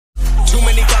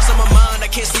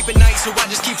can't sleep at night, so I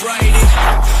just keep writing.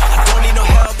 I don't need no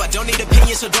help, I don't need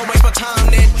opinions, so don't waste my time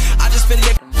then. I just been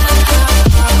living.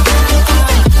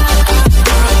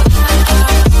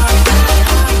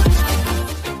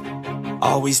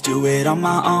 Always do it on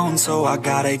my own, so I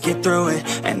gotta get through it.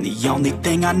 And the only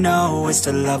thing I know is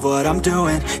to love what I'm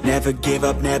doing. Never give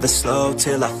up, never slow,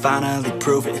 till I finally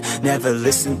prove it. Never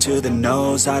listen to the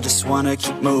no's, I just wanna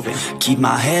keep moving. Keep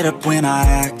my head up when I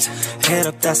act, head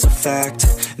up, that's a fact.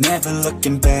 Never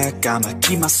looking back, I'ma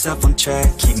keep myself on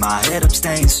track. Keep my head up,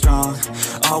 staying strong,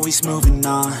 always moving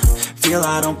on. Feel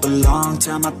I don't belong,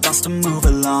 tell my thoughts to move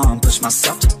along. Push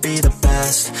myself to be the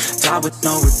best, die with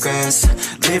no regrets.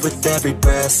 Live with every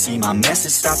breath, see my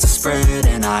message start to spread.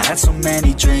 And I had so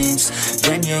many dreams,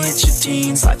 then you hit your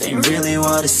teens. Life ain't really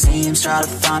what it seems, try to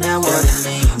find out what it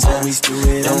means. Always do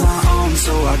it on my own,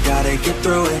 so I gotta get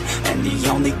through it. And the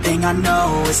only thing I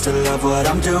know is to love what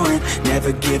I'm doing.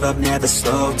 Never give up, never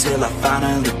slow, till I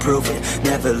finally prove it.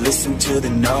 Never listen to the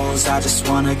no's, I just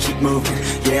wanna keep moving.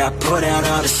 Yeah, I put out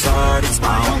all this art, it's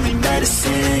my only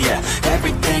medicine. Yeah,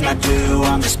 everything I do,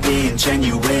 I'm just being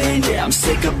genuine. Yeah, I'm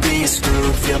sick of being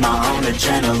screwed, feel my own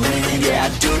adrenaline. Yeah, I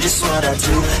do just what I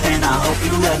do, and I hope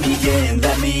you let me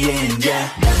in, yeah.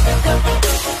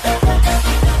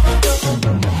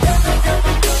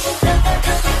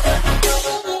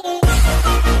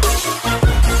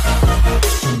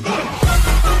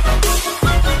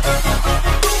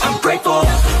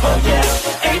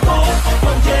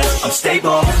 I'm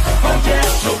stable, oh yeah,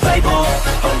 no label,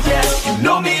 oh yeah, you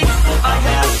know me. I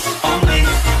have only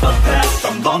a path,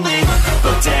 I'm lonely,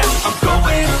 but damn, I'm going to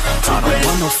win. I don't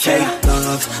want no fake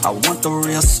love, I want the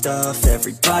real stuff.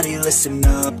 Everybody listen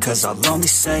up, cause I'll only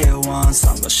say it once.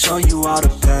 I'm gonna show you all the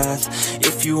path,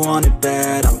 if you want it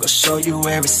bad. I'm gonna show you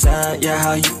where it's at, yeah,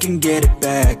 how you can get it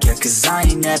back. Yeah, cause I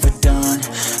ain't never done,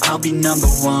 I'll be number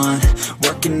one.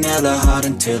 Working hella hard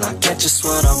until I get just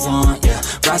what I want, yeah.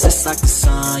 Rises like the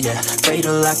sun, yeah,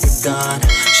 fatal like a gun.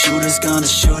 Shooters gonna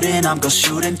shoot and I'm gonna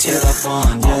shoot until I've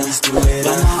won, yeah. Always do it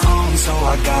on my own, so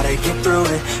I gotta get through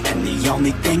it. And the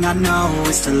only thing I know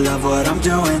is to love what I'm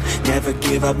doing. Never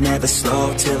give up, never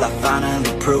slow, till I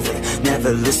finally prove it.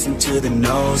 Never listen to the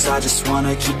no's, I just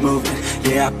wanna keep moving.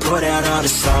 Yeah, I put out all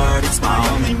this art, it's my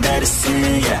only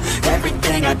medicine. Yeah,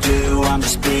 everything I do, I'm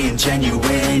just being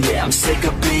genuine. Yeah, I'm sick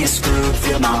of being screwed,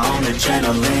 feel my own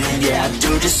adrenaline. Yeah, I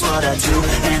do just what I do,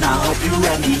 and I hope you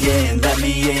let me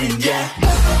in, yeah.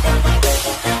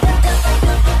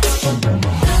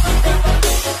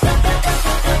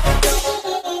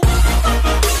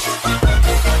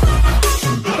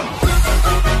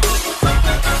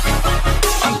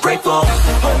 I'm grateful,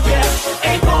 oh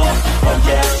yeah, able, oh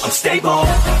yeah, I'm stable,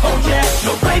 oh yeah,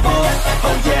 no label,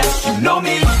 oh yeah, you know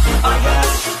me. I have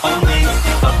only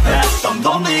a path, I'm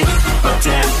lonely, but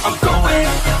damn, I'm going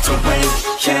to win,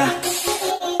 yeah.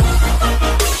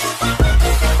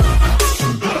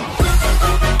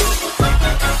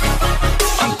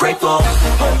 I'm grateful,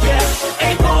 oh